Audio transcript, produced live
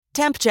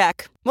Temp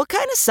check. What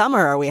kind of summer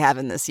are we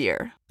having this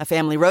year? A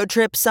family road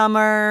trip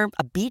summer?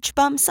 A beach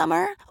bum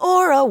summer?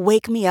 Or a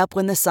wake me up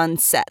when the sun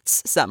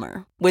sets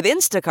summer? With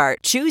Instacart,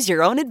 choose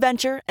your own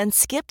adventure and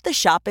skip the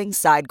shopping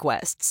side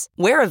quests.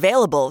 Where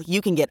available, you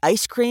can get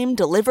ice cream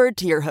delivered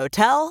to your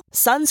hotel,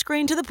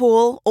 sunscreen to the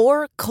pool,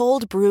 or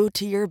cold brew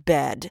to your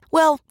bed.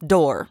 Well,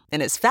 door,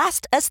 in as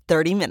fast as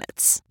 30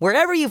 minutes.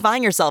 Wherever you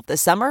find yourself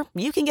this summer,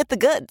 you can get the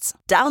goods.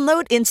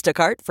 Download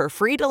Instacart for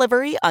free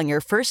delivery on your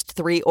first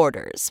 3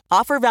 orders.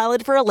 Offer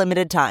valid for a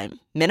limited time.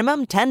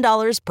 Minimum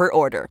 $10 per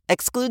order.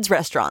 Excludes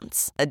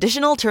restaurants.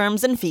 Additional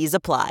terms and fees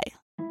apply.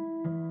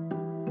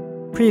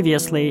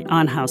 Previously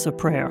on House of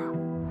Prayer.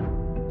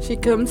 She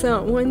comes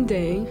out one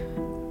day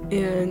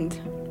and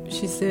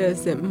she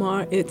says that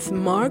it's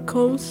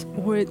Marcos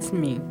or it's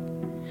me.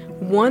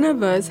 One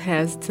of us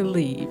has to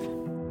leave.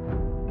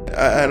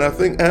 And I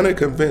think Anna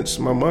convinced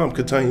my mom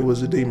Katanya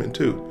was a demon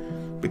too,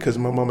 because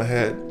my mama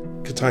had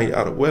Katanya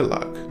out of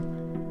wedlock.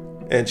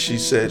 And she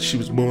said she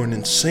was born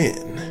in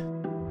sin.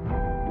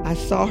 I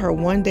saw her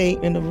one day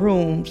in the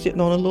room sitting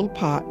on a little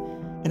pot,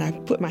 and I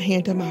put my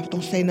hand to her mouth,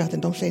 don't say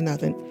nothing.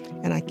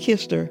 And I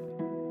kissed her,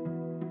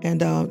 and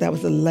that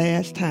was the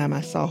last time I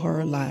saw her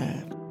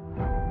alive.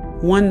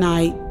 One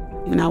night,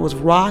 when I was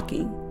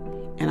rocking,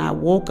 and I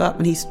woke up,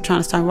 and he's trying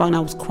to start rocking, I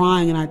was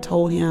crying, and I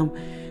told him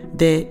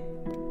that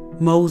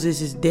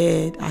Moses is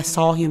dead. I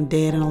saw him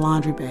dead in a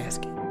laundry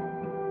basket.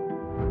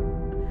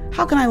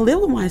 How can I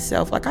live with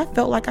myself? Like, I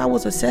felt like I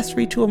was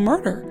accessory to a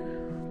murder.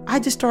 I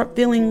just start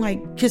feeling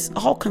like just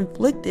all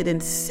conflicted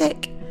and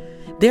sick.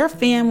 Their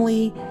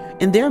family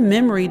and their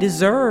memory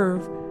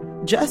deserve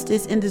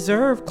justice and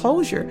deserve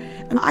closure.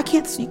 And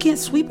you can't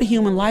sweep a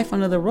human life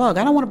under the rug.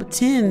 I don't want to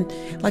pretend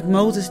like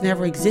Moses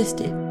never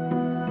existed.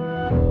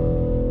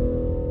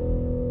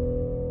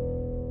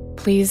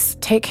 Please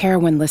take care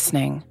when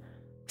listening.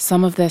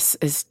 Some of this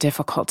is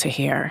difficult to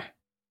hear.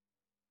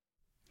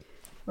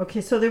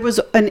 Okay, so there was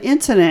an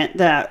incident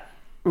that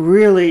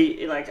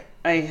really,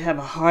 I have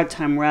a hard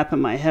time wrapping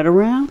my head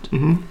around,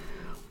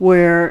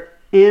 where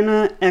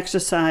Anna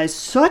exercised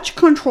such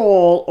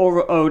control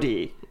over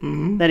Odie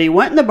that he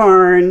went in the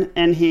barn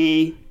and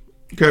he...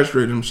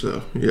 Castrated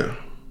himself, yeah.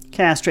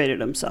 Castrated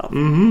himself.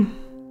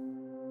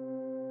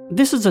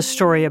 This is a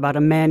story about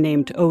a man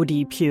named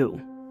Odie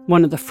Pugh,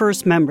 one of the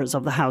first members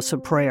of the House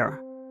of Prayer.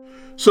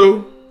 So,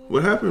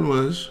 what happened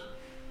was,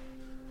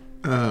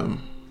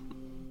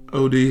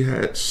 Odie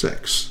had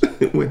sex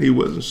when he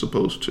wasn't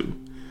supposed to.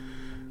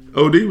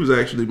 Odie was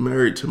actually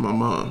married to my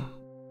mom.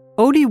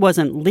 Odie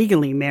wasn't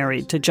legally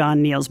married to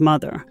John Neal's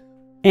mother.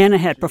 Anna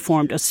had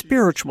performed a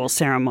spiritual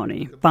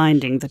ceremony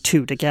binding the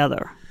two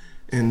together.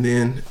 And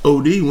then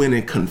Odie went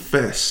and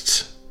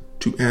confessed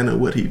to Anna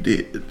what he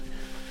did.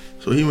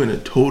 So he went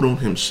and told on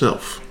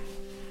himself.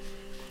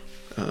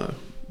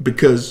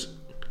 Because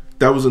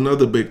that was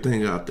another big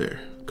thing out there,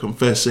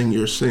 confessing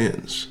your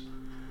sins.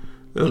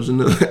 That was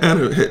another.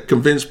 Anna had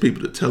convinced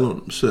people to tell on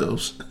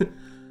themselves.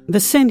 The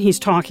sin he's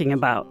talking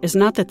about is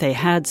not that they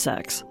had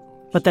sex,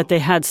 but that they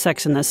had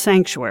sex in the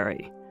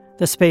sanctuary,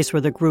 the space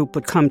where the group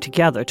would come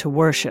together to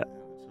worship.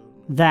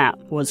 That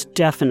was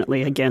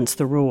definitely against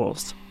the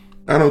rules.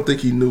 I don't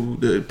think he knew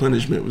the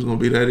punishment was going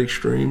to be that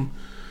extreme,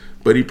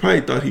 but he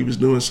probably thought he was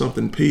doing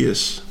something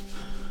pious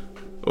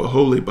or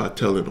holy by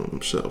telling on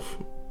himself.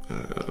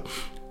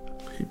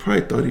 He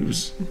probably thought he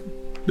was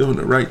doing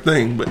the right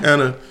thing, but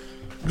Anna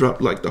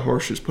dropped like the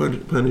harshest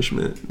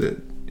punishment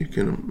that you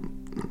can,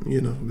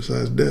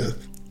 besides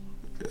death.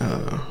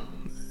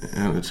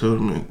 And I told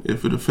him,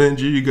 if it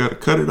offends you, you got to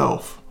cut it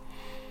off.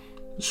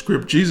 The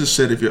script, Jesus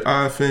said, if your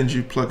eye offends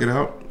you, pluck it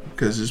out,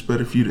 because it's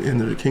better for you to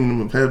enter the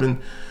kingdom of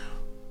heaven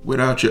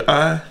without your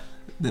eye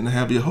than to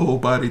have your whole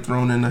body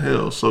thrown into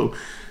hell. So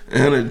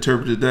Anna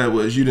interpreted that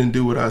as, you didn't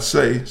do what I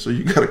say, so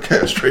you got to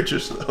castrate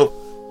yourself.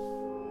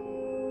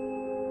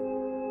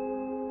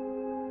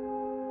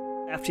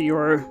 After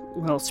your,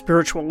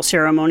 spiritual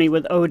ceremony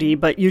with Odie,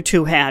 but you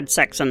two had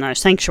sex in the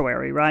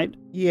sanctuary, right?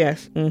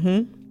 Yes,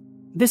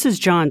 This is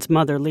John's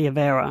mother, Leah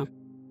Vera.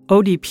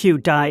 Odie Pugh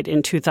died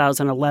in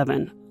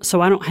 2011,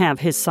 so I don't have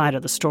his side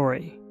of the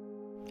story.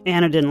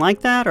 Anna didn't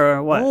like that,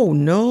 or what? Oh,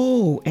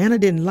 no, Anna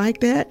didn't like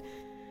that.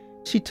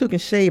 She took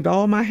and shaved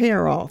all my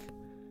hair off.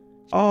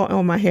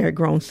 All my hair had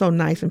grown so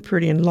nice and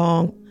pretty and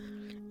long.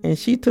 And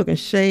she took and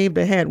shaved.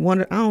 They had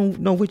one, I don't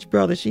know which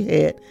brother she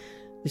had.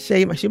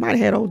 She might have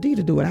had OD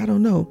to do it. I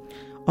don't know.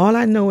 All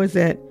I know is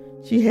that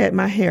she had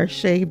my hair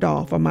shaved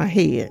off of my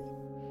head.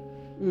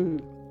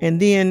 And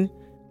then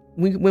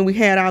when we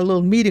had our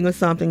little meeting or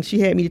something, she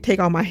had me to take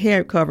off my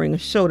hair covering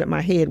and show that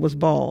my head was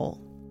bald.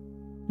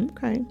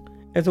 Okay.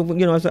 As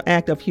an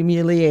act of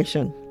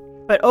humiliation.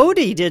 But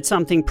Odie did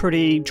something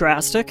pretty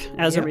drastic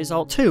as a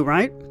result too,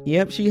 right?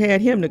 Yep. She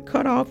had him to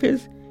cut off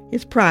his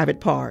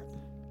private part.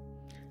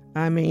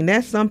 I mean,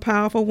 that's some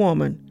powerful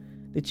woman,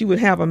 that you would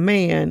have a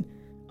man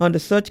under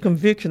such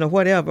conviction or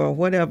whatever,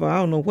 I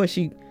don't know what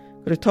she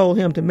could have told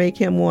him to make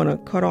him want to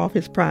cut off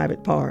his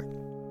private part.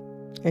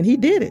 And he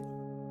did it.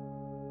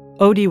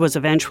 Odie was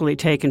eventually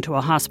taken to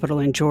a hospital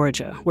in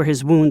Georgia where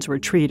his wounds were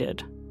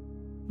treated.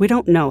 We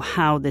don't know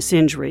how this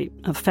injury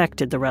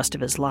affected the rest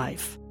of his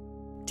life.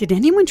 Did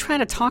anyone try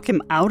to talk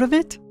him out of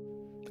it?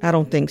 I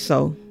don't think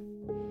so.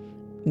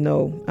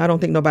 No, I don't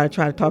think nobody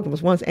tried to talk to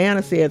us. Once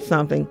Anna said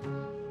something,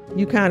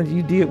 you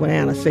did what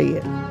Anna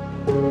said.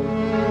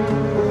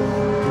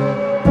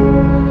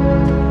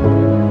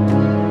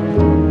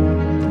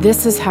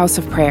 This is House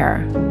of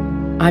Prayer.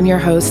 I'm your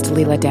host,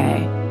 Leela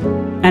Day.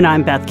 And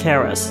I'm Beth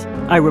Karas.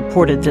 I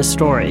reported this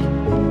story.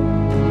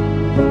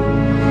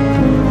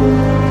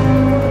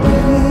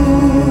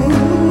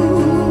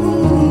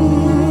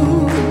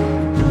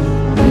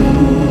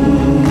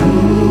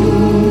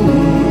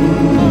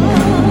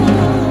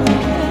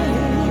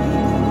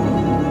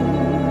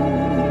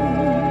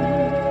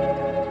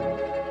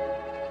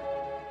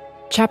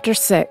 Chapter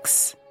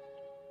 6,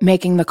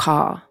 Making the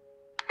Call.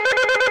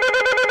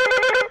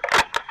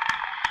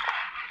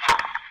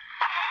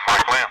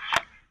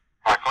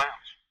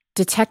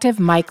 Detective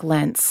Mike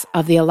Lentz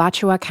of the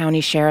Alachua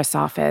County Sheriff's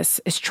Office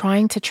is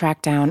trying to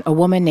track down a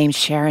woman named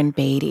Sharon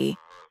Beatty.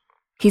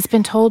 He's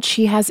been told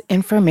she has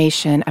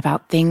information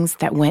about things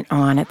that went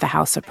on at the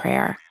House of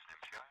Prayer.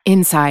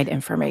 Inside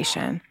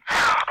information.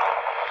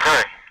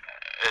 Hey,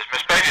 is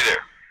Miss Beatty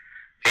there?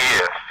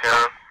 Yes,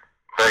 Sharon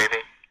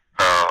Beatty.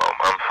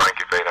 I'm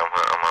Frankie Beatty. I'm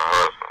her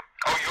husband.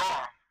 Oh, you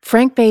are?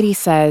 Frank Beatty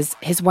says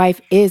his wife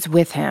is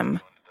with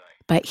him,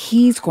 but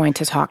he's going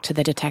to talk to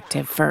the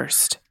detective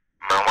first.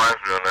 My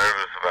wife's real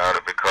nervous about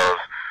it because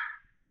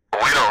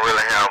we don't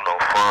really have no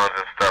funds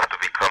and stuff to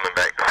be coming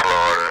back to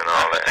Florida and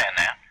all that. I understand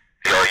that.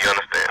 Yeah, you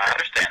understand that? I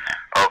understand that.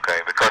 Okay,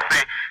 because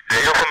see, the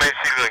information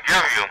she's going to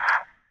give you,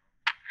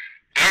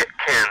 it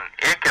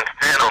can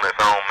stand on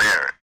its own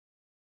merit.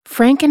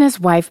 Frank and his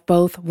wife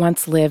both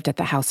once lived at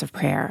the House of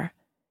Prayer.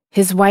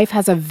 His wife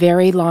has a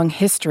very long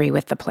history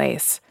with the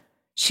place.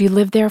 She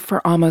lived there for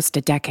almost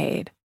a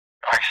decade.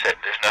 Like I said,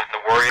 there's nothing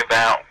to worry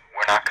about.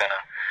 We're not going to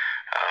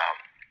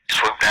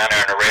swoop down there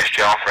and arrest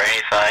y'all for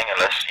anything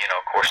unless,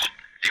 of course,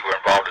 you were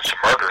involved in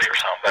some murders or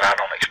something, but I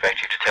don't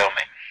expect you to tell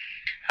me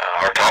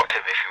or talk to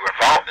me if you were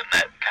involved in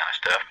that kind of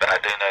stuff. But I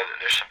do know that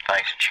there's some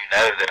things that you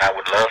know that I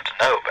would love to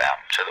know about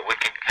so that we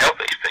can help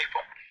these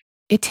people.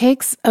 It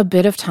takes a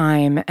bit of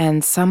time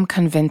and some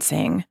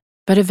convincing,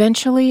 but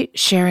eventually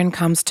Sharon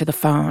comes to the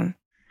phone.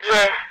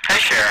 Yes. Hey,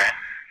 Sharon.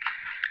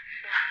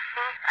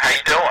 How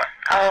you doing?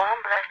 Oh,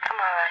 I'm blessed. I'm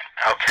all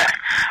right. Okay.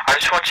 I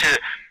just want you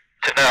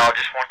to know, I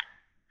just want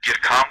you to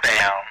calm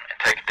down and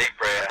take a deep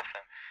breath.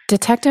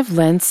 Detective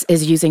Lentz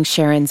is using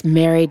Sharon's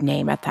married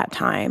name at that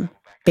time,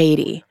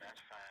 Beatty,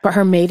 but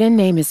her maiden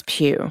name is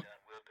Pugh.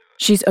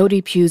 She's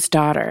Odie Pugh's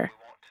daughter.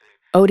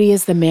 Odie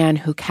is the man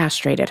who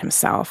castrated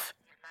himself.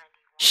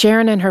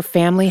 Sharon and her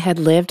family had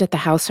lived at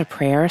the House of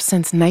Prayer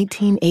since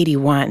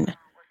 1981.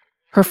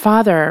 Her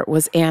father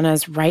was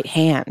Anna's right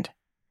hand.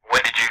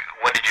 When did you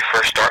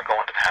first start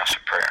going to the House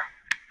of Prayer?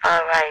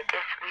 All right.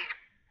 We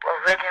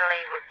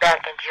originally was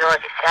back in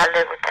Georgia. See, I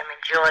lived with them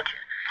in Georgia.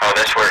 Oh,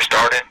 that's where it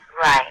started?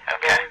 Right. Okay. And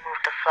then we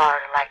moved to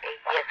Florida like 8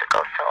 years ago.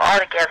 So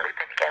altogether, we've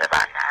been together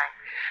about 9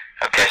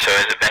 years. Okay, so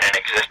has it been in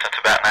existence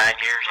about 9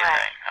 years, you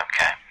think?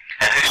 Okay.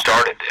 And who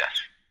started this?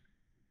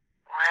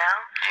 Well,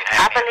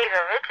 I believe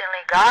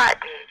originally God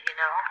did,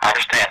 I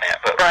understand that,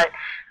 but her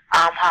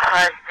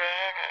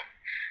husband and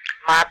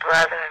my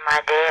brother and my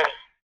daddy.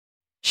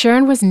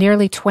 Sharon was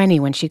nearly 20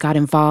 when she got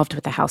involved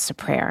with the House of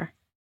Prayer.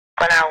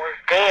 When I was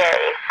there,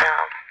 it's,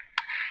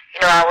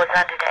 I was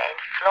under the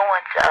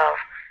influence of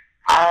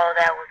all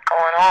that was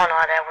going on,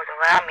 all that was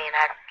around me, and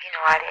I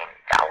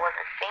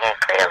wasn't seeing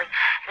clearly.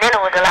 And then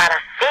there was a lot of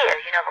fear,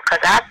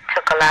 because I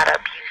took a lot of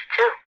abuse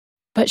too.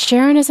 But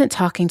Sharon isn't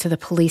talking to the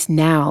police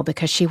now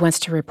because she wants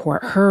to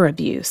report her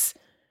abuse.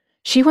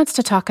 She wants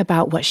to talk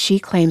about what she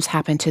claims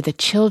happened to the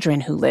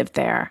children who lived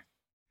there.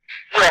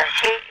 Yeah,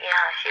 she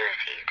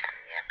received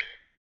abuse.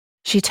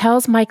 She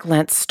tells Mike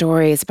Lentz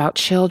stories about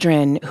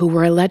children who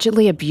were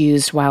allegedly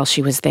abused while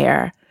she was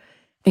there,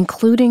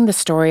 including the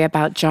story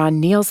about John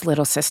Neal's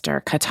little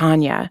sister,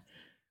 Katanya,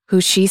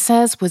 who she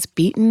says was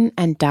beaten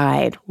and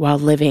died while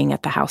living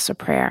at the House of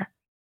Prayer.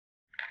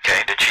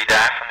 Okay, did she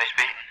die from these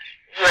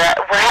beatings? Yeah,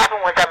 what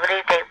happened was I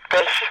believe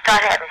she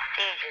started having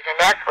seizures, and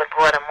that's what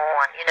brought them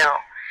on,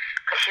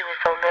 because she was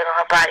so little,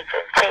 her body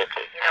couldn't take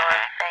it, you know what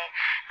I'm saying?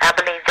 And I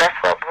believe that's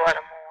what brought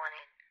them on.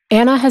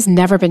 Anna has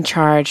never been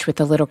charged with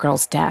the little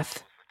girl's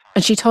death,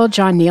 and she told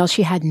John Neal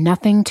she had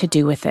nothing to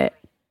do with it.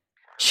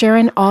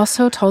 Sharon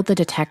also told the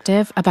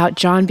detective about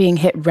John being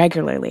hit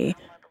regularly,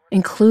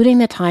 including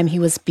the time he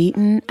was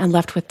beaten and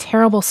left with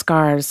terrible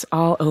scars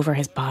all over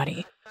his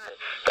body.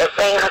 They're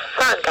saying her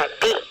son got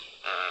beat.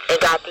 They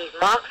got these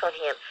marks on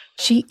him.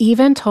 She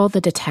even told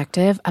the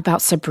detective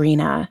about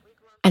Sabrina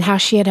and how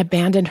she had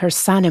abandoned her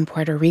son in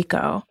Puerto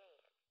Rico.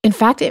 In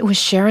fact, it was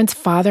Sharon's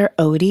father,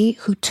 Odie,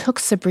 who took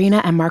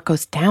Sabrina and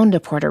Marcos down to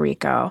Puerto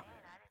Rico,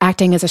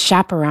 acting as a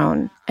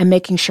chaperone and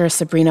making sure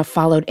Sabrina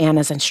followed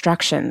Anna's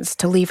instructions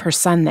to leave her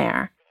son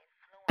there.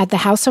 At the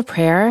House of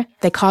Prayer,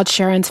 they called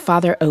Sharon's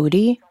father,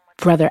 Odie,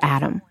 Brother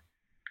Adam.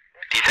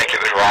 Do you think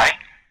it was right?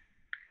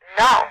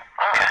 No.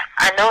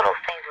 I know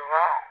those things are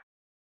wrong.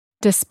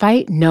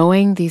 Despite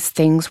knowing these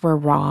things were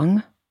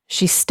wrong,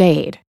 she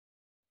stayed.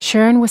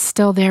 Sharon was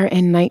still there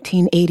in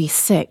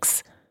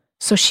 1986,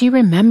 so she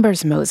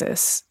remembers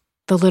Moses,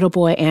 the little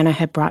boy Anna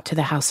had brought to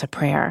the house of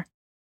prayer.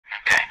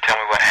 Okay, tell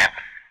me what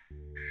happened.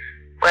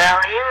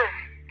 Well, he was,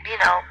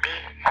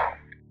 beaten.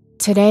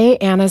 Today,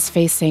 Anna's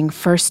facing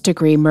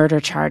first-degree murder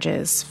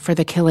charges for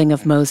the killing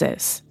of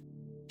Moses.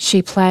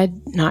 She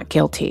pled not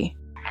guilty.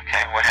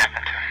 Okay, what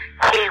happened to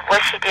him?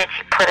 What she did,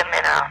 she put him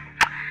in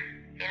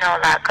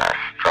like a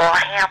straw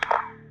hamper.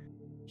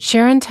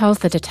 Sharon tells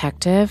the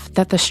detective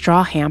that the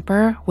straw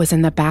hamper was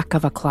in the back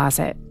of a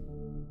closet,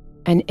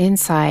 and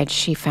inside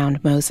she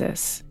found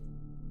Moses.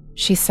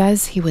 She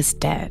says he was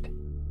dead.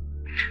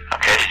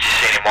 Okay, did you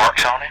see any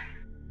marks on him?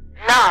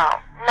 No,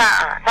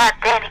 not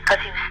then,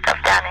 because he was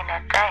stuffed down in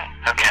that thing.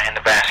 Okay, in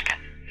the basket?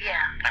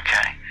 Yeah.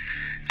 Okay.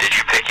 Did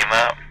you pick him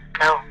up?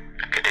 No.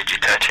 Okay, did you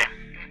touch him?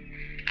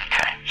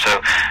 Okay, so,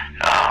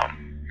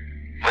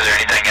 was there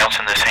anything else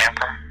in this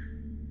hamper?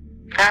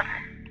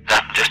 Nothing.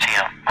 Nothing, just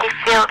him? He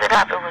filled it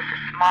up. It was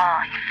small.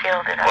 He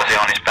filled it up. Was he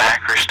on his back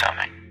or his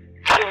stomach?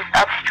 He was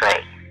up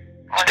straight.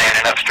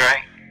 Standing up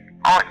straight?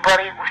 But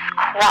he was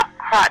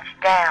crouched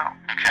down.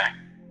 Okay.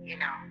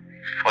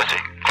 Was he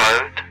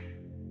clothed?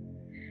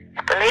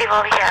 I believe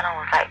all he had on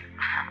was like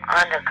some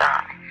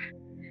undergarments.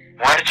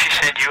 Why did she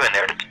send you in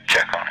there to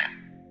check on him?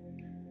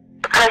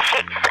 Because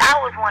I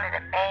was one of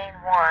the main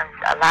ones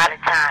a lot of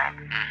times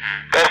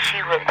that she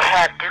would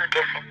have do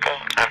different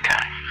things.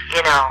 Okay.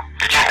 Did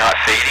you not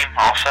feed him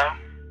also?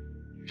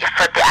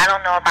 I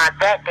don't know about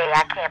that day.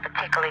 I can't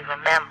particularly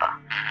remember.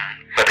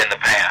 But in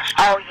the past?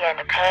 Oh, yeah, in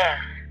the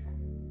past.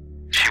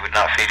 She would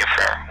not feed him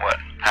for what?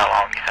 How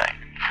long, you think?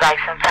 It's like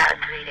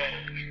sometimes 3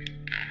 days.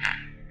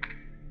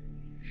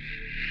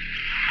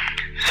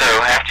 So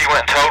after you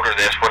went and told her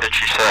this, what did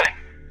she say?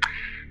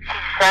 She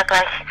said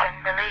like she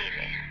couldn't believe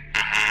it.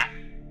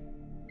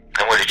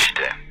 And what did she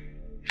do?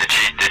 Did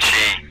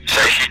she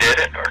say she did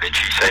it, or did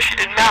she say she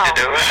didn't need to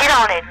do it? She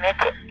don't admit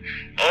to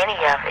any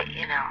of it,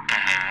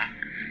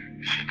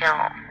 She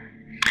don't.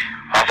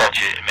 I thought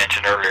you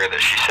mentioned earlier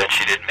that she said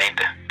she didn't mean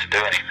to do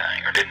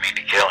anything, or didn't mean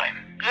to kill him.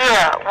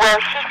 Yeah, well,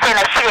 she said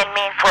like she didn't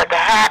mean for it to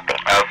happen.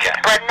 Okay.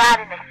 But not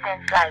in the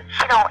sense like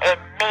she don't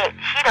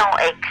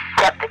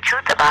accept the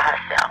truth about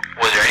herself.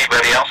 Was there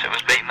anybody else that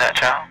was beating that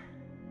child?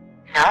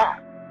 No.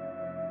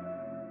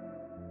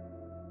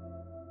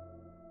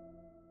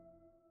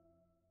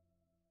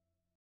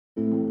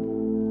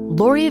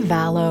 Lori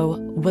Vallow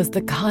was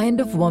the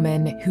kind of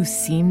woman who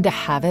seemed to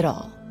have it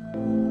all.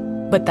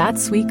 But that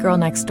sweet girl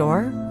next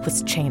door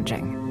was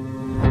changing.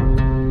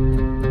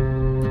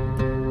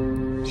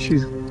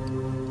 She's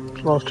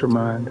lost her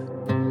mind.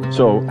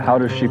 So how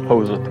does she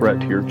pose a threat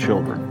to your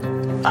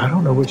children? I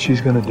don't know what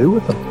she's going to do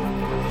with them.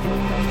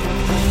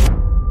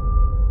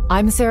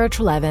 I'm Sarah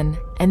Trelevin,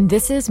 and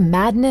this is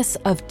Madness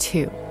of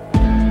Two.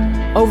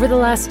 Over the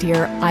last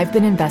year, I've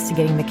been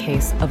investigating the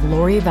case of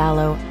Lori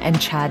Vallow and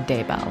Chad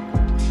Daybell.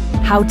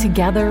 How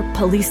together,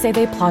 police say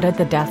they plotted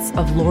the deaths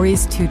of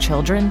Lori's 2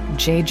 children,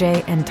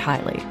 JJ and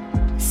Tylee,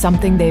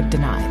 something they've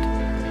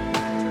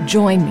denied.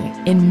 Join me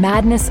in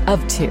Madness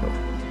of Two,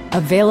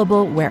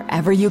 available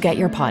wherever you get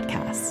your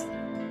podcasts.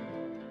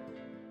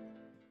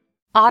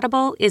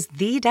 Audible is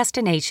the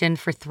destination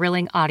for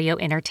thrilling audio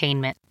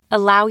entertainment.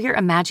 Allow your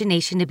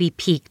imagination to be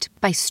piqued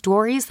by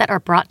stories that are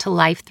brought to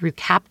life through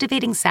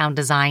captivating sound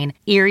design,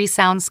 eerie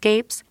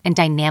soundscapes, and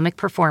dynamic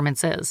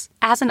performances.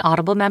 As an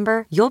Audible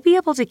member, you'll be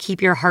able to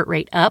keep your heart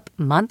rate up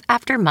month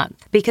after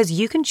month because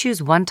you can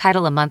choose one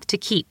title a month to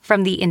keep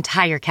from the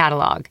entire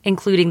catalog,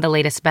 including the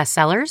latest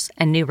bestsellers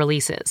and new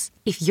releases.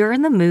 If you're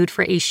in the mood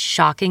for a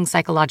shocking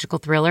psychological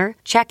thriller,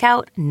 check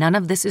out None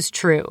of This Is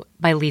True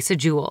by Lisa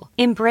Jewell.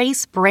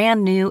 Embrace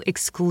brand new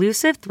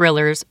exclusive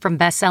thrillers from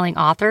best-selling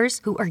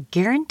authors who are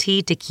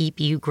guaranteed to keep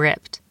you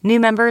gripped. New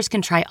members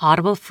can try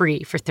Audible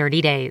free for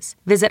 30 days.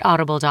 Visit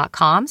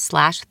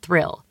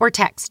audible.com/thrill or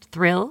text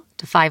thrill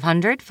to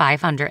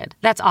 500-500.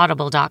 That's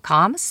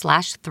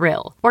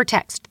audible.com/thrill or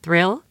text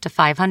thrill to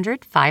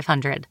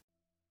 500-500.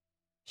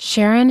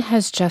 Sharon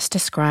has just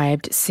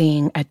described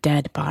seeing a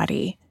dead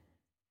body,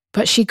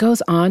 but she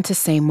goes on to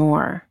say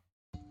more.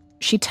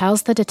 She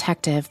tells the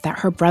detective that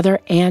her brother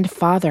and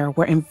father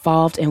were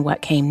involved in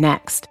what came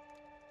next,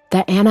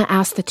 that Anna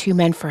asked the 2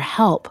 men for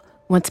help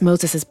once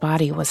Moses'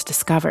 body was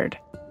discovered.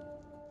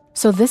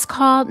 So this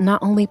call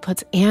not only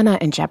puts Anna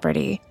in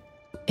jeopardy,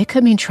 it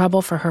could mean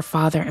trouble for her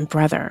father and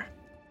brother.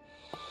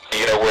 Do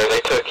you know where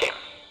they took him?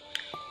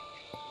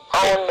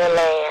 On the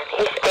land.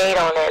 He stayed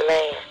on that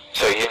land.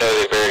 So you know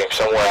they buried him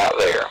somewhere out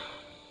there?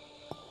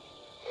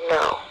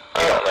 No.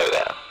 You don't know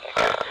that?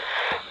 Okay.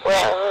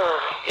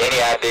 Any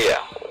idea?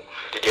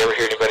 Did you ever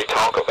hear anybody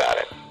talk about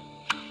it?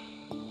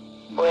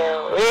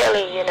 Well,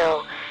 really,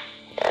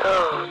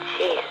 oh,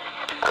 Jesus.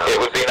 It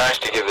would be nice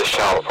to give this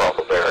child a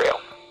proper burial.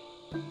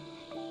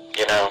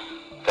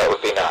 That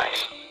would be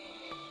nice.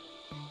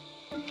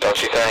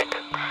 Don't you think?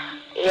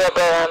 Yeah,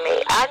 but I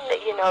mean, I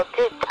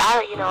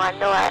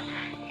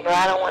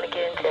don't want to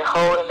get into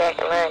holding back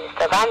and learning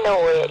stuff. I know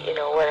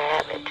what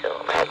happened to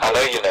him. I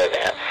know you know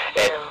that.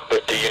 But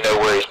you know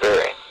where he's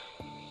buried?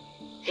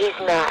 He's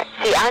not.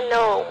 See, I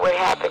know what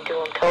happened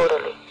to him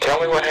totally. Tell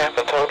me what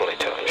happened totally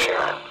to him,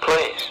 Sharon,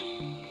 please.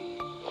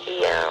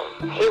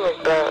 He was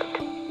burnt.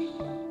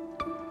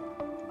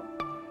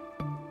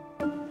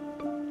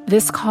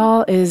 This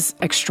call is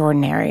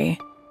extraordinary.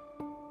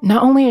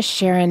 Not only is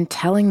Sharon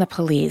telling the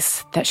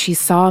police that she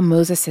saw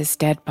Moses'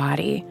 dead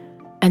body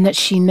and that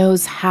she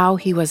knows how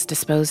he was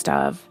disposed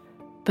of,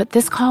 but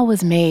this call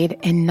was made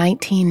in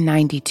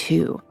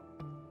 1992,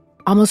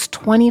 almost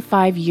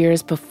 25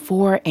 years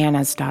before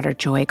Anna's daughter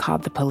Joy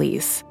called the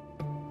police.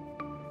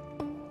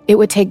 It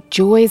would take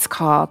Joy's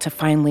call to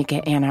finally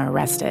get Anna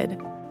arrested,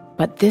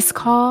 but this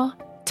call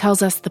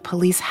tells us the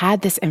police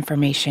had this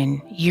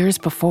information years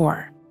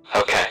before.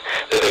 Okay.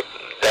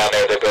 Down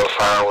there they built a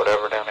fire or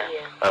whatever down there?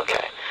 Yeah.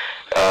 Okay.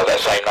 That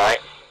same night?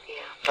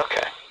 Yeah.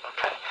 Okay.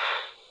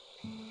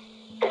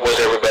 Was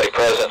everybody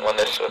present when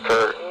this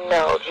occurred?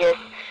 No, just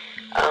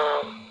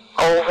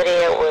over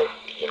there was,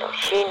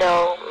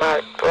 Shino,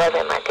 my brother,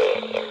 and my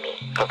daddy, and me.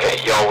 Okay,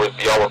 y'all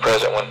were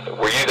present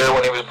were you there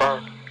when he was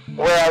burned?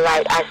 Well,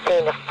 I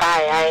seen the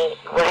fire.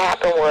 What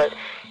happened was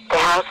the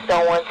house was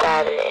on one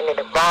side and then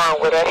the barn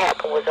where that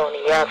happened was on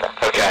the other.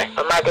 Okay.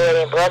 But my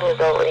daddy and brother was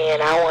over there,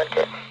 and I wanted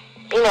to,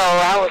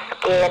 I was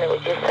scared. It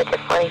was just such a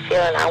funny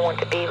feeling. I wanted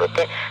to be with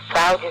them. So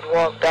I would just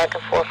walk back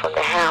and forth from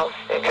the house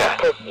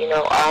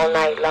all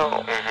night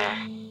long.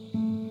 Mm-hmm.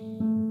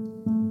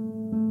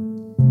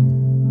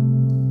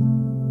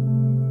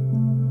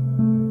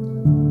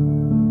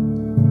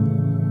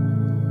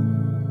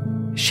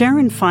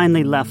 Sharon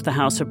finally left the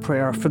House of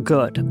Prayer for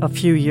good a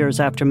few years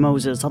after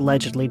Moses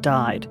allegedly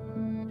died.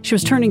 She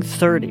was turning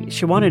 30.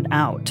 She wanted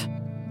out.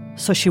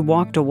 So she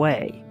walked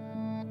away.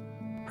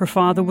 Her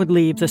father would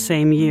leave the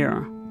same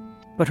year,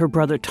 but her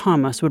brother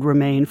Thomas would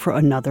remain for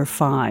another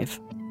 5.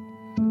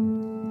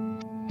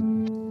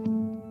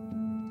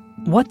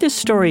 What this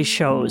story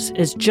shows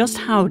is just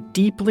how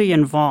deeply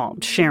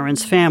involved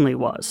Sharon's family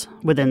was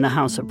within the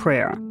House of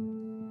Prayer,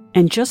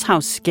 and just how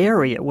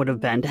scary it would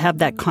have been to have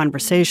that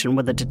conversation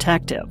with a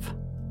detective.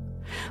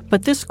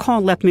 But this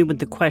call left me with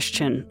the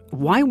question,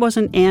 why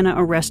wasn't Anna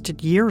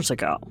arrested years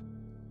ago?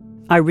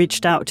 I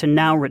reached out to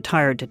now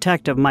retired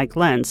Detective Mike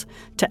Lenz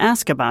to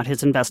ask about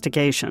his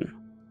investigation.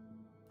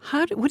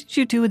 What did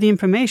you do with the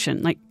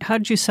information? How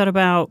did you set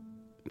about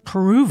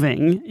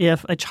proving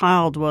if a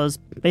child was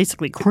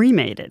basically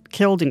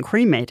killed and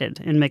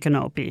cremated in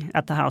Micanopy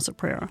at the House of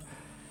Prayer?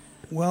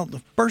 Well,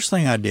 the first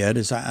thing I did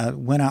is I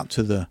went out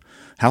to the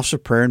House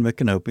of Prayer in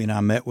Micanopy, and I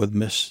met with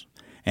Miss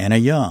Anna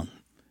Young.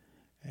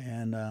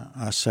 And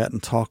I sat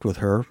and talked with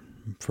her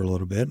for a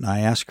little bit, and I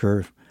asked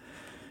her if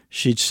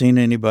she'd seen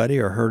anybody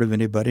or heard of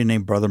anybody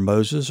named Brother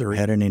Moses or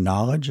had any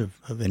knowledge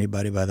of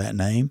anybody by that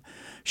name.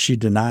 She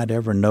denied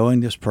ever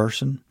knowing this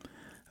person,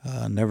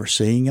 never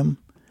seeing him.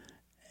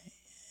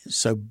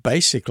 So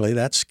basically,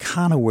 that's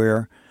kind of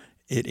where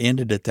it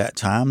ended at that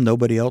time.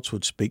 Nobody else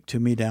would speak to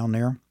me down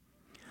there.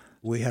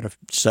 We had a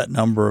set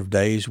number of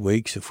days,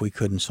 weeks. If we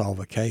couldn't solve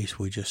a case,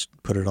 we just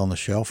put it on the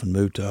shelf and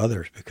moved to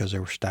others because they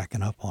were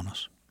stacking up on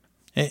us.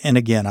 And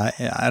again,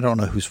 I don't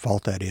know whose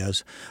fault that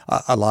is.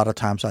 A lot of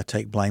times I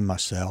take blame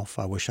myself.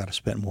 I wish I'd have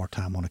spent more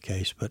time on a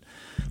case, but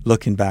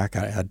looking back,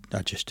 I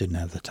just didn't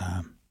have the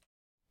time.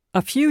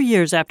 A few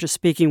years after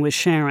speaking with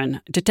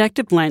Sharon,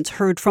 Detective Lenz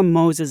heard from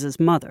Moses'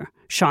 mother,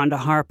 Shonda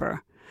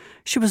Harper.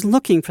 She was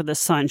looking for the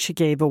son she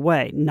gave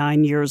away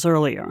 9 years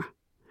earlier.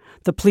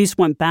 The police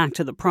went back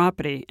to the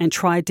property and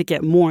tried to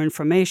get more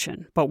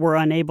information, but were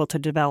unable to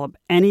develop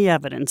any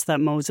evidence that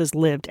Moses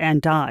lived and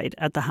died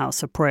at the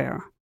House of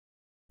Prayer.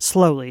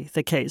 Slowly,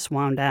 the case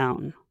wound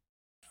down.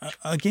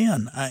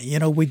 Again,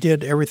 we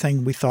did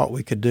everything we thought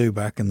we could do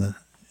back in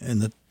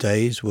the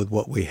days with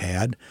what we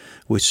had.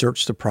 We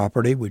searched the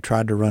property. We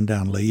tried to run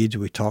down leads.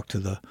 We talked to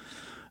the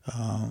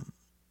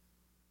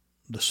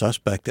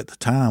suspect at the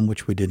time,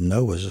 which we didn't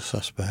know was a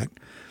suspect,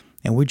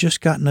 and we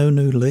just got no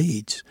new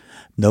leads.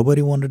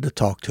 Nobody wanted to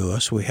talk to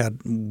us. We had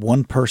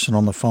one person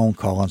on the phone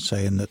calling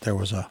saying that there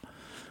was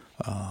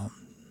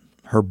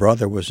her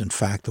brother was in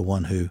fact the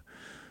one who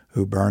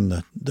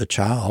burned the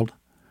child,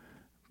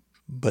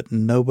 but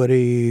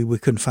we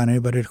couldn't find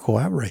anybody to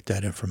corroborate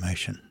that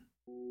information.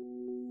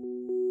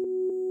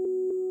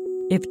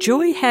 If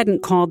Joy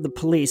hadn't called the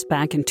police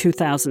back in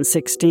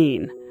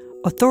 2016,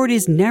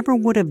 authorities never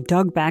would have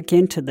dug back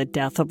into the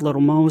death of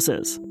little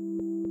Moses.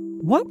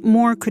 What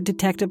more could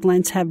Detective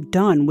Lenz have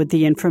done with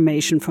the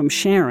information from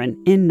Sharon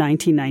in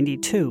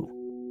 1992?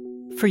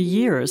 For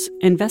years,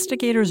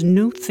 investigators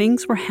knew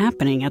things were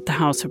happening at the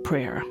House of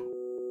Prayer.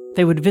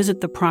 They would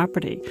visit the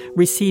property,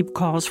 receive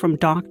calls from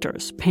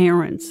doctors,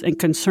 parents, and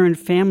concerned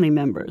family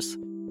members.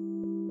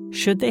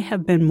 Should they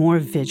have been more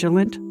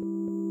vigilant?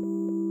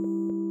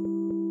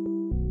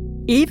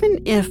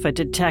 Even if a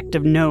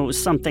detective knows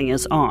something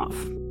is off,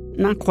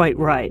 not quite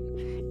right,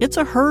 it's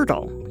a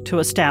hurdle to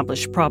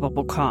establish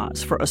probable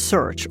cause for a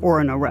search or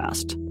an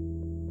arrest.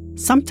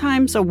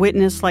 Sometimes a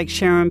witness like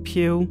Sharon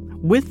Pugh,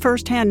 with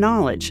firsthand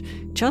knowledge,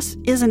 just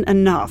isn't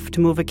enough to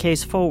move a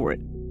case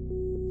forward.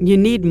 You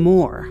need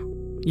more.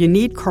 You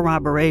need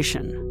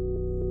corroboration.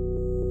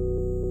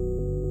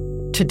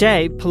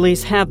 Today,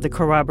 police have the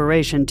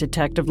corroboration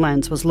Detective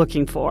Lenz was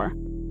looking for.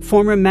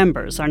 Former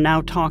members are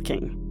now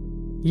talking.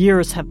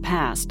 Years have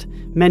passed.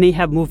 Many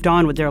have moved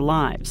on with their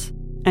lives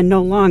and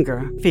no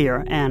longer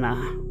fear Anna.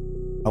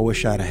 I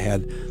wish I'd have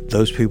had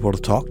those people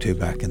to talk to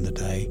back in the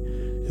day,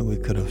 and we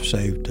could have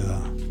saved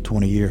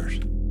 20 years.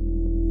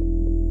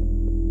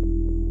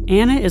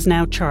 Anna is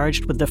now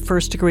charged with the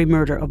first-degree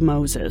murder of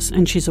Moses,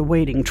 and she's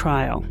awaiting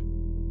trial.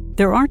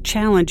 There are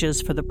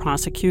challenges for the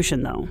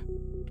prosecution, though,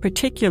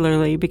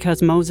 particularly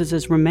because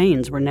Moses'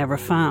 remains were never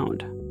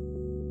found.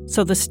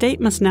 So the state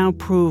must now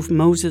prove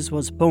Moses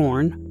was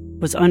born,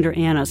 was under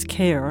Anna's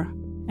care,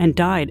 and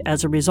died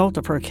as a result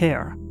of her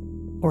care,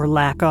 or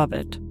lack of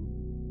it.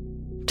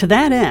 To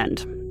that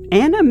end,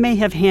 Anna may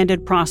have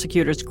handed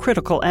prosecutors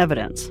critical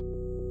evidence.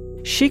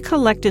 She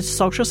collected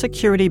Social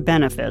Security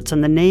benefits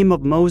in the name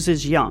of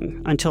Moses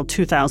Young until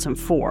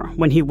 2004,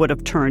 when he would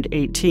have turned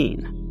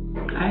 18.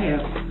 I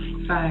have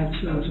 5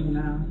 children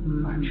now.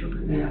 5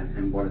 children, yeah.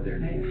 And what are their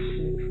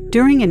names?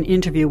 During an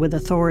interview with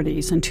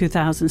authorities in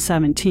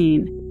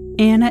 2017,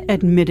 Anna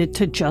admitted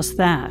to just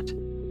that.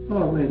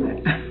 Oh, wait a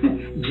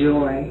minute.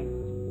 Joy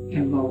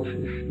and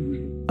Moses.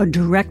 A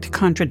direct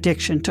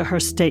contradiction to her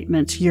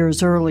statements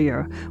years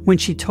earlier when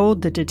she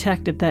told the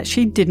detective that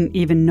she didn't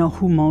even know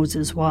who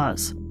Moses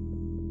was.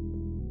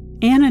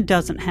 Anna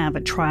doesn't have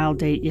a trial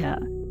date yet.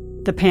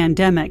 The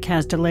pandemic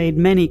has delayed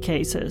many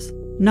cases,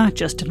 not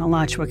just in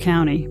Alachua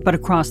County, but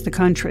across the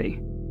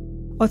country.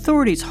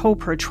 Authorities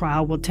hope her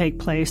trial will take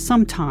place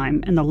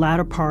sometime in the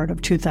latter part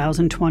of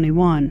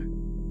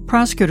 2021.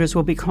 Prosecutors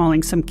will be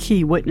calling some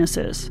key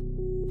witnesses.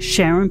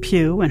 Sharon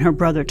Pugh and her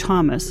brother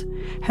Thomas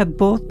have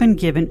both been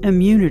given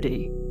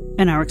immunity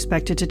and are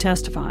expected to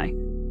testify.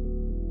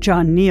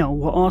 John Neal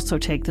will also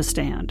take the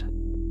stand.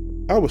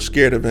 I was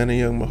scared of Anna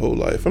Young my whole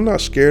life. I'm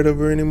not scared of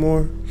her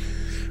anymore.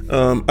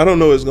 I don't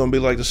know what it's going to be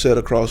like to sit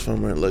across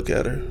from her and look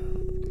at her.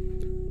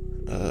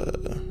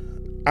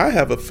 I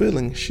have a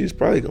feeling she's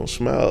probably going to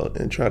smile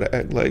and try to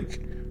act like,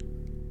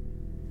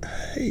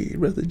 hey,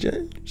 Brother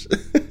James.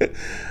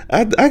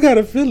 I got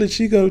a feeling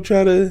she's going to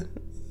try to,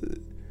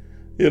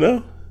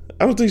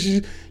 I don't think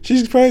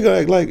she's probably going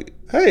to act like,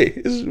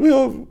 hey, we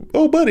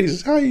old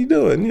buddies. How you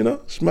doing?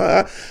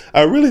 Smile.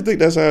 I really think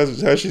that's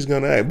how she's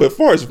going to act. But as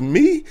far as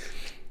me,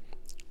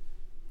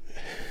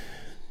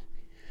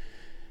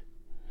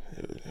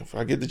 if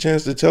I get the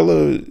chance to tell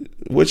her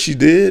what she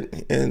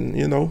did and,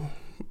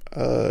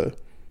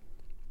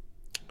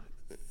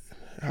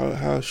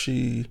 how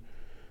she,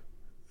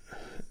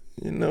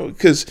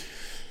 because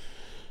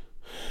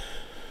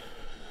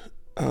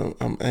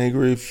I'm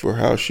angry for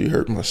how she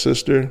hurt my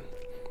sister,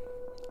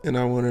 and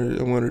I want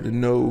her to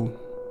know.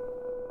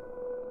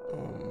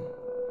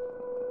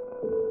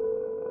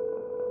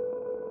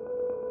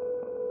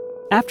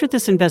 After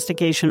this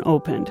investigation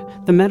opened,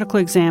 the medical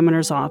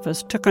examiner's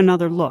office took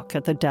another look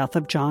at the death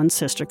of John's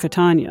sister,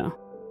 Katanya.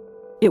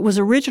 It was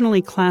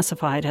originally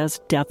classified as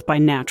death by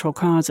natural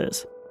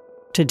causes.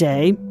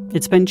 Today,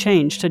 it's been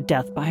changed to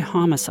death by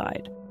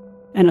homicide.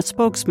 And a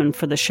spokesman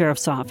for the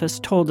sheriff's office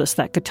told us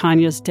that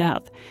Katanya's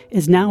death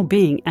is now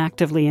being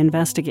actively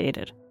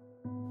investigated.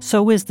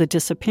 So is the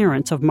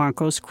disappearance of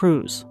Marcos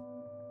Cruz.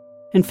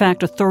 In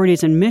fact,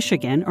 authorities in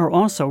Michigan are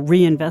also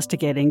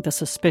reinvestigating the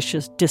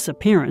suspicious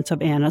disappearance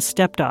of Anna's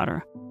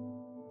stepdaughter.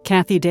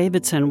 Kathy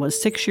Davidson was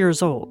 6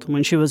 years old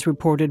when she was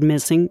reported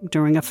missing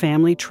during a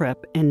family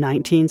trip in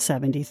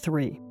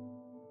 1973.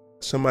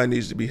 Somebody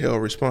needs to be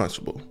held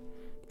responsible.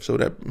 So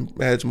that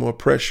adds more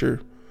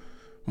pressure,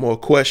 more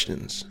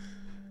questions.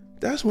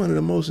 That's one of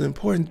the most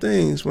important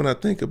things when I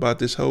think about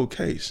this whole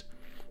case.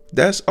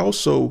 That's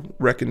also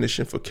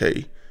recognition for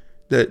Kay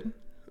that,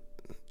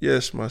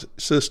 yes, my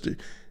sister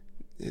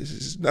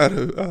is not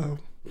a,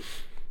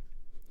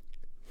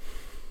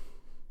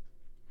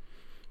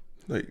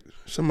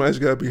 somebody's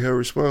got to be held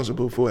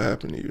responsible for what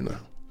happened to you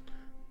now.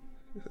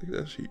 I think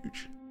that's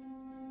huge.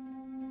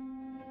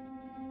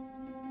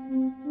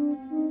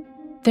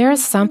 There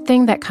is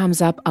something that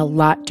comes up a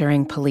lot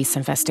during police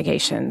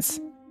investigations,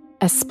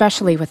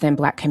 especially within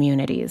Black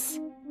communities.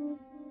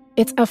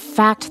 It's a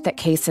fact that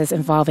cases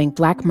involving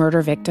Black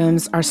murder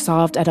victims are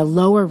solved at a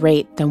lower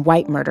rate than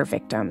white murder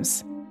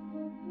victims.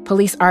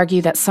 Police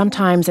argue that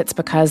sometimes it's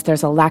because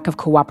there's a lack of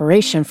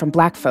cooperation from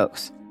Black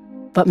folks.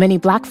 But many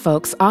Black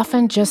folks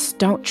often just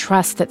don't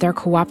trust that their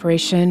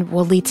cooperation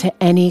will lead to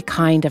any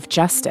kind of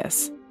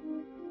justice.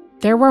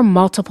 There were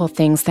multiple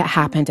things that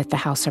happened at the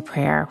House of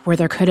Prayer where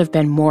there could have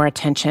been more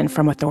attention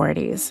from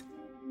authorities.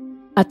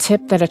 A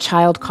tip that a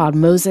child called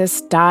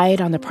Moses died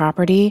on the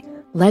property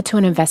led to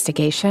an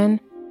investigation,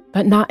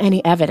 but not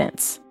any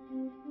evidence.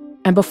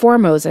 And before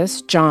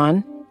Moses,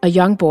 John, a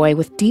young boy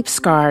with deep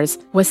scars,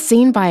 was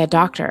seen by a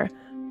doctor,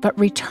 but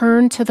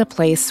returned to the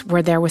place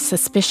where there was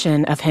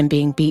suspicion of him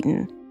being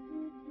beaten.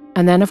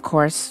 And then, of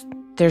course,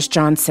 there's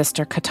John's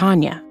sister,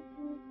 Katanya.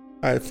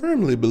 I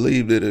firmly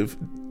believe that if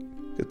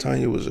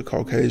Katanya was a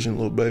Caucasian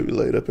little baby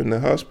laid up in the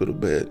hospital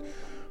bed,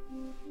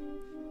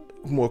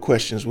 more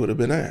questions would have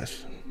been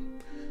asked.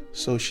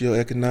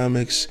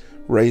 Socioeconomics,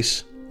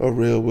 race are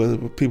real, whether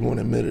people want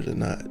to admit it or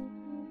not.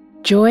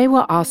 Joy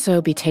will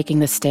also be taking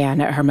the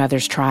stand at her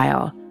mother's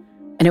trial,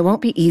 and it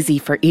won't be easy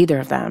for either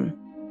of them.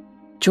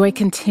 Joy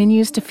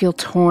continues to feel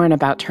torn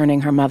about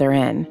turning her mother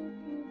in.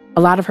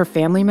 A lot of her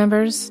family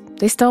members,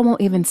 they still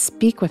won't even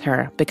speak with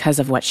her because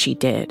of what she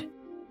did.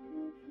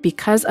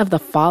 Because of the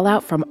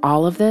fallout from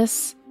all of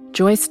this,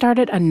 Joy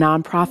started a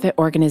nonprofit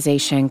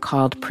organization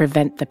called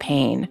Prevent the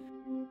Pain.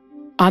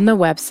 On the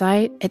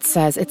website, it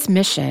says its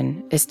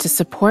mission is to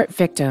support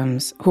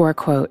victims who are,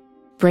 quote,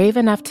 brave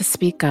enough to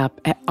speak up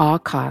at all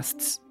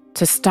costs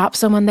to stop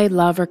someone they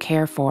love or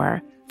care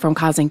for from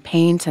causing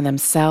pain to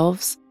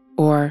themselves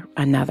or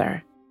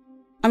another.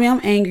 I mean,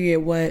 I'm angry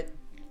at what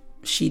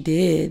she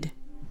did,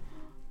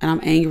 and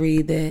I'm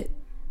angry that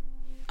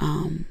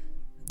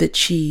that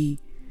she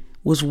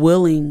was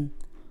willing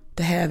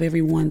to have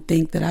everyone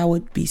think that I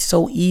would be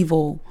so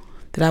evil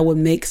that I would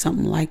make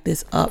something like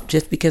this up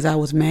just because I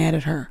was mad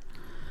at her.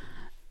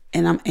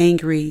 And I'm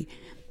angry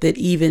that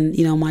even,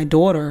 my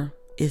daughter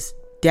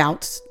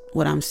doubts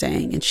what I'm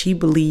saying, and she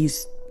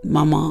believes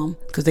my mom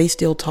because they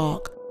still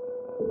talk.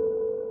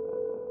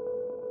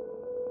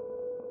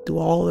 Through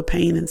all the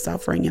pain and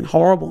suffering and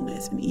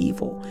horribleness and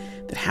evil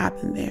that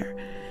happened there,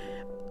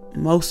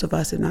 most of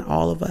us, if not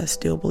all of us,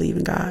 still believe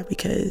in God,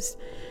 because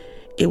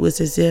it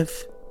was as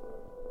if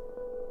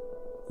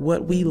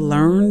what we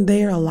learned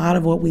there, a lot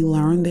of what we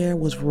learned there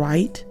was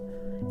right.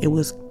 It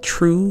was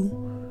true.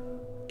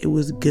 It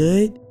was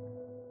good.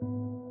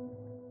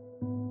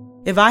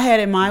 If I had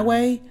it my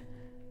way,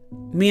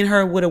 me and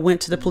her would have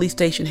went to the police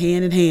station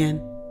hand in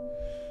hand.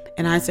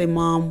 And I'd say,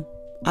 Mom,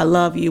 I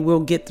love you.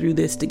 We'll get through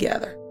this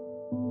together.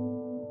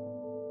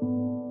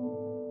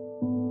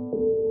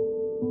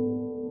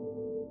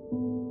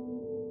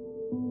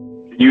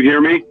 Can you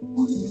hear me?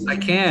 I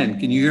can.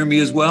 Can you hear me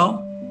as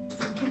well?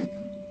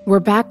 We're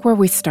back where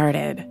we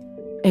started,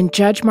 in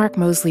Judge Mark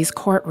Mosley's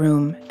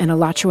courtroom in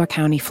Alachua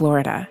County,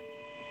 Florida.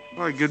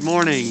 All right, good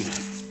morning.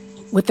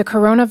 With the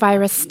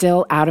coronavirus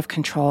still out of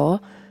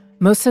control,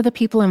 most of the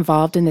people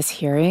involved in this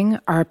hearing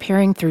are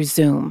appearing through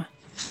Zoom.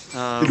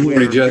 Good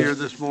morning, Judge. We're here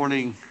this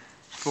morning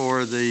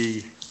for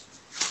the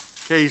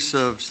case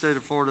of State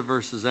of Florida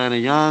versus Anna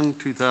Young,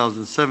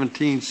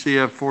 2017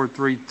 CF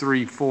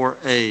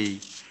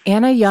 4334A.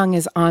 Anna Young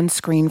is on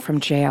screen from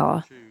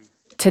jail.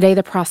 Today,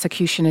 the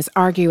prosecution is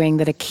arguing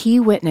that a key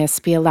witness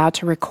be allowed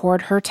to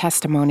record her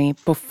testimony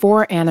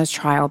before Anna's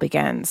trial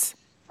begins.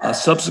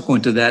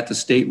 Subsequent to that, the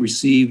state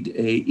received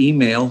an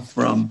email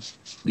from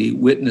the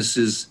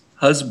witness's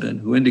husband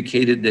who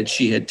indicated that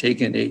she had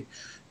taken a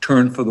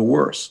turn for the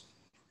worse.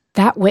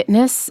 That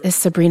witness is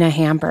Sabrina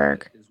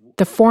Hamburg,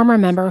 the former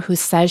member who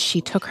says she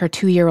took her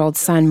 2-year-old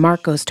son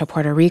Marcos to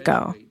Puerto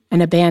Rico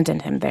and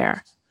abandoned him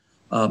there.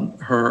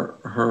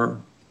 Her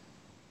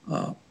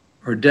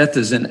death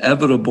is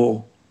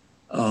inevitable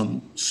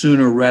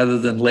sooner rather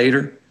than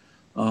later.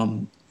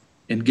 And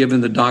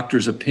given the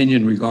doctor's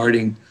opinion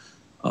regarding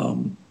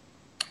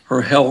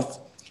her health,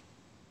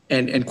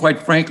 and quite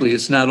frankly,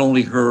 it's not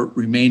only her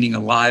remaining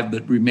alive,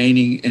 but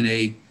remaining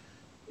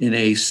in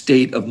a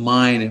state of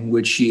mind in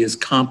which she is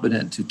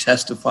competent to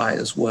testify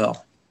as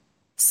well.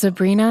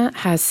 Sabrina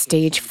has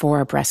stage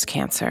 4 breast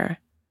cancer.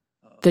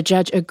 The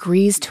judge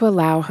agrees to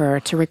allow her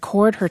to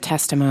record her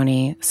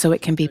testimony so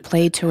it can be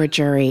played to a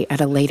jury at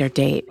a later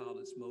date.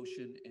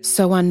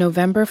 So on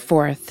November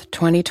 4th,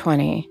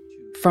 2020,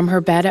 from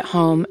her bed at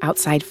home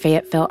outside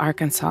Fayetteville,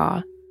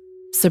 Arkansas,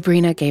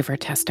 Sabrina gave her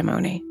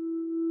testimony.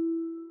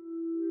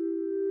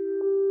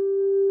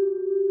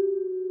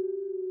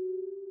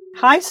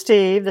 Hi,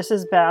 Steve. This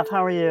is Beth.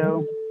 How are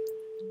you?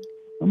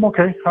 I'm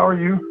okay. How are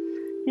you?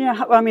 Yeah,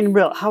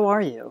 how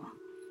are you?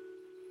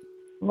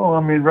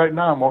 Well, right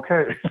now I'm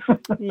okay.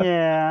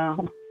 Yeah.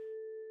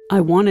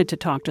 I wanted to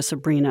talk to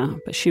Sabrina,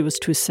 but she was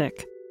too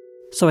sick.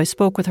 So I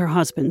spoke with her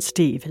husband,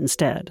 Steve,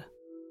 instead.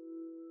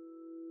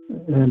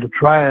 And to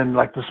try and,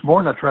 this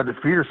morning, I tried to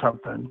feed her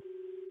something.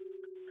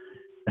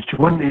 And she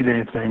wouldn't eat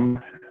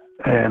anything.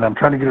 And I'm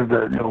trying to get her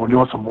to, do you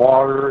want some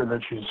water? And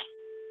then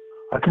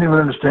I couldn't even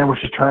understand what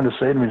she's trying to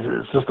say to me.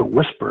 It's just a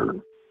whisper.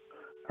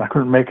 I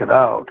couldn't make it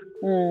out.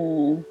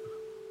 Mm.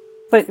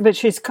 But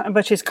she's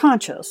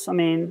conscious.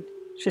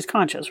 She's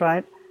conscious,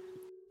 right?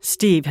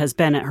 Steve has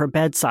been at her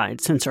bedside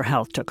since her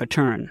health took a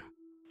turn.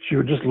 She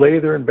would just lay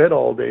there in bed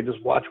all day,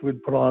 just watch.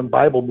 We'd put on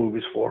Bible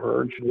movies for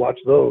her, and she'd watch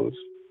those.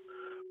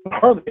 But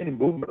hardly any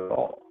movement at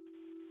all,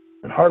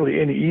 and hardly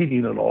any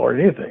eating at all or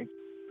anything.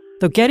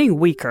 Though getting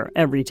weaker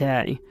every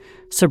day,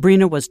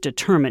 Sabrina was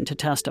determined to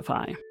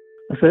testify.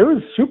 I say it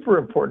was super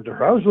important to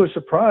her. I was really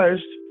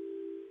surprised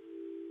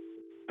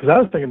because I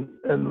was thinking,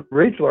 and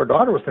Rachel, our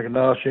daughter, was thinking,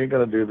 no, she ain't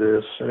going to do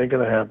this. It ain't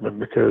going to happen,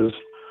 because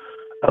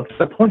up to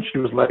that point she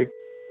was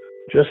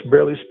just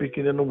barely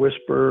speaking in a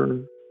whisper.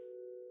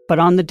 But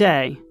on the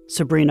day,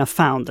 Sabrina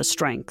found the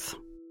strength.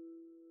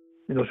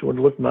 She wanted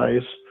to look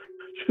nice.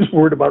 She was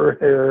worried about her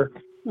hair.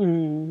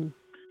 Mm.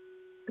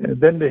 And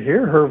then to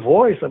hear her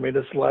voice,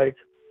 it's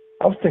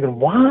I was thinking,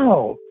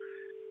 wow,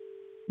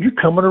 you're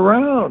coming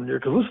around.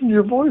 Because listen to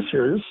your voice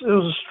here. It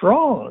was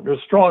strong. It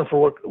was strong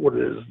for what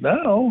it is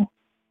now.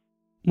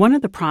 One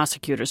of the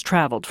prosecutors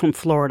traveled from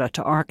Florida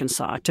to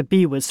Arkansas to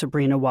be with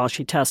Sabrina while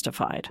she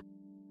testified.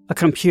 A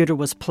computer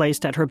was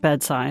placed at her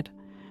bedside,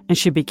 and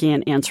she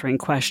began answering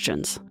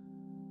questions.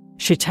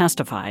 She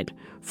testified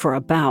for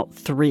about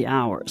 3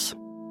 hours.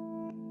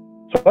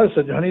 So I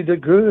said, honey, you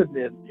did good,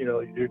 and,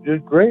 you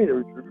did great.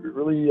 We're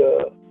really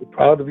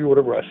proud of you,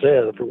 whatever I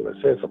said. I forget what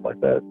I said, something like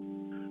that.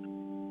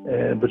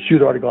 But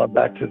she'd already gone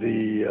back to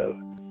the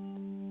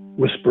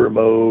whisper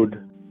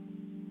mode,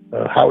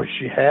 how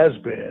she has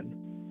been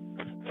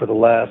for the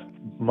last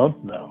month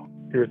now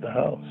here at the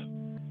house.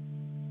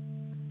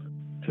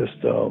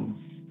 Just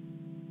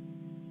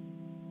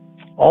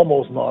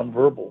almost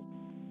nonverbal,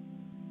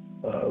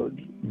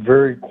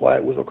 very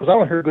quiet whistle. Because I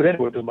don't hear good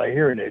anyway because of my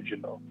hearing aid,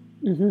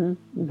 Mm-hmm.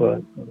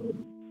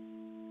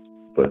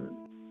 But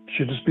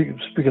she just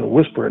speaking of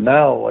whisper, and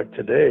now, like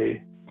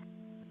today,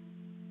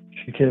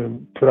 she can't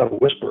even put out a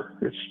whisper.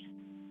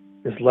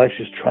 It's like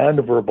she's trying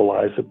to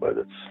verbalize it, but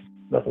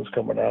nothing's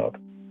coming out.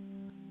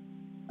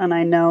 And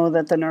I know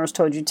that the nurse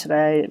told you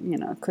today,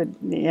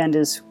 the end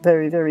is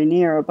very, very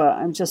near, but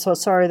I'm just so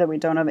sorry that we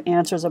don't have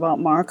answers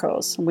about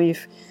Marcos.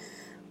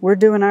 We're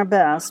doing our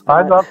best.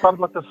 But... I've thought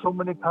about this so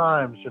many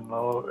times,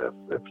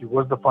 if he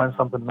was to find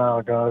something now,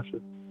 gosh.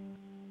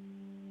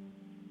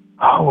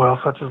 Oh, well,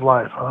 such is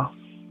life, huh?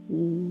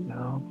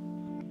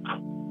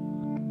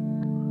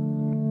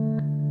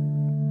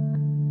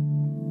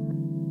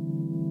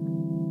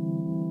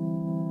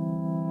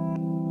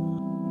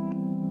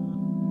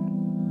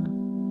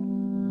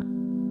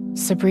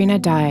 Sabrina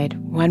died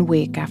 1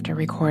 week after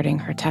recording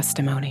her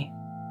testimony.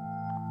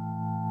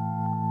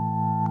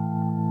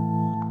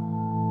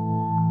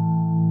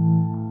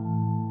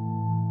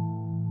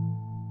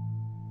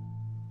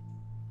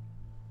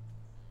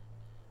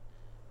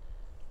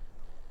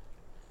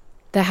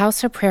 The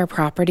House of Prayer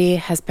property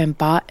has been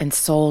bought and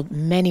sold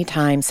many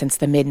times since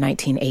the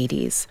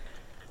mid-1980s.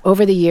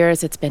 Over the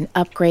years, it's been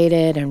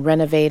upgraded and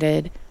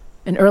renovated.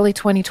 In early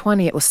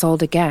 2020, it was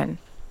sold again.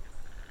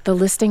 The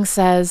listing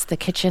says the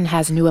kitchen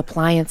has new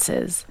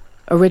appliances,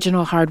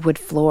 original hardwood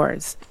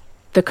floors.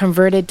 The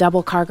converted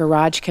double-car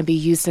garage can be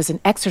used as an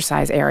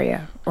exercise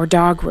area or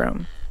dog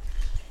room.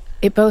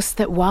 It boasts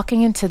that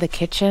walking into the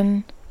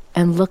kitchen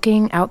and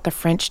looking out the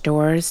French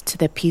doors to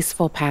the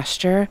peaceful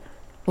pasture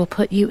will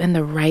put you in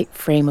the right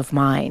frame of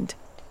mind.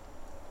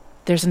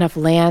 There's enough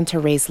land to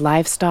raise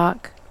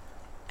livestock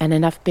and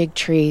enough big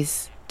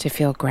trees to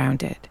feel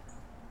grounded.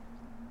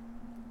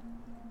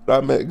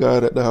 I met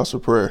God at the House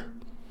of Prayer.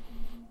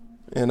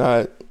 And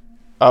I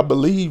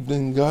believed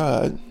in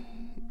God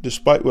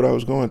despite what I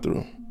was going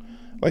through.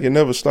 Like, I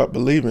never stopped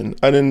believing.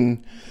 I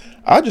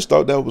just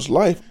thought that was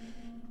life.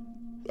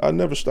 I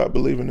never stopped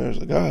believing there's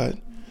a God.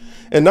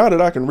 And now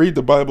that I can read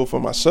the Bible for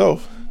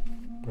myself,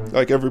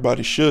 like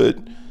everybody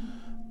should,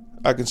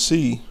 I can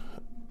see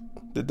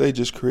that they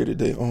just created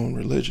their own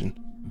religion.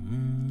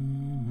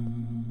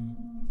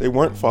 They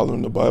weren't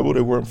following the Bible.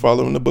 They weren't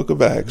following the book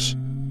of Acts.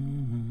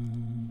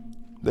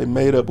 They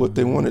made up what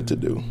they wanted to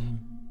do.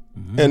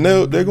 And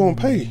they're going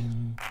to pay.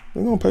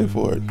 They're going to pay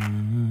for it.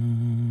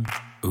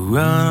 Run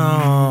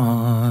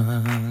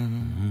on,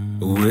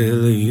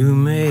 well, you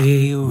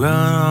may run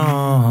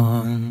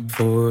on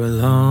for a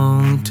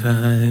long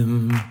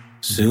time.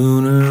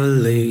 Sooner or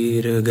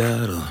later,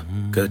 God'll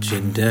cut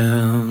you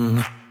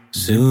down.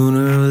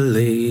 Sooner or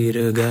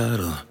later,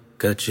 God'll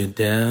cut you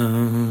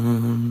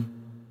down.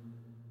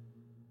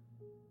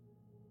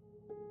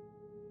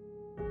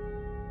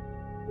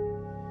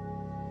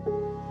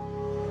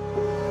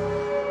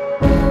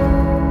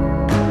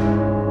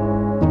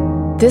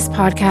 This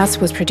podcast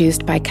was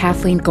produced by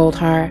Kathleen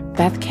Goldhar,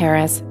 Beth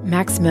Karras,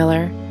 Max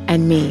Miller,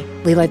 and me,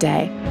 Leela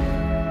Day.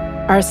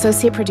 Our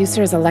associate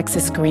producer is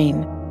Alexis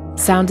Green.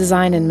 Sound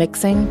design and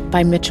mixing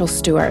by Mitchell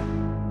Stewart.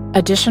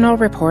 Additional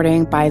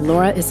reporting by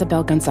Laura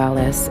Isabel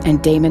Gonzalez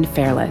and Damon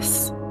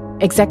Fairless.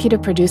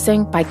 Executive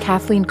producing by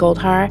Kathleen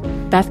Goldhar,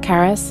 Beth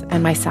Karras,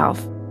 and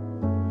myself.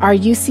 Our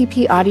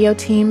UCP audio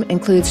team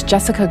includes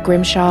Jessica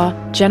Grimshaw,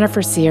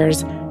 Jennifer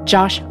Sears,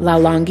 Josh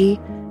Laulongi,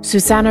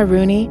 Susanna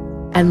Rooney,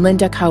 and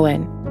Linda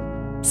Cohen.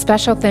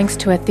 Special thanks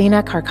to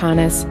Athena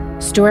Karkanis,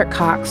 Stuart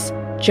Cox,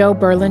 Joe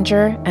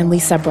Berlinger, and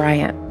Lisa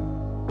Bryant.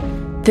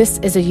 This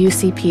is a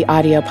UCP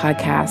audio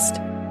podcast.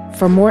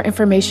 For more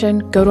information,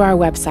 go to our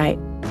website,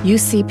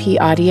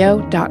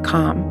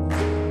 ucpaudio.com.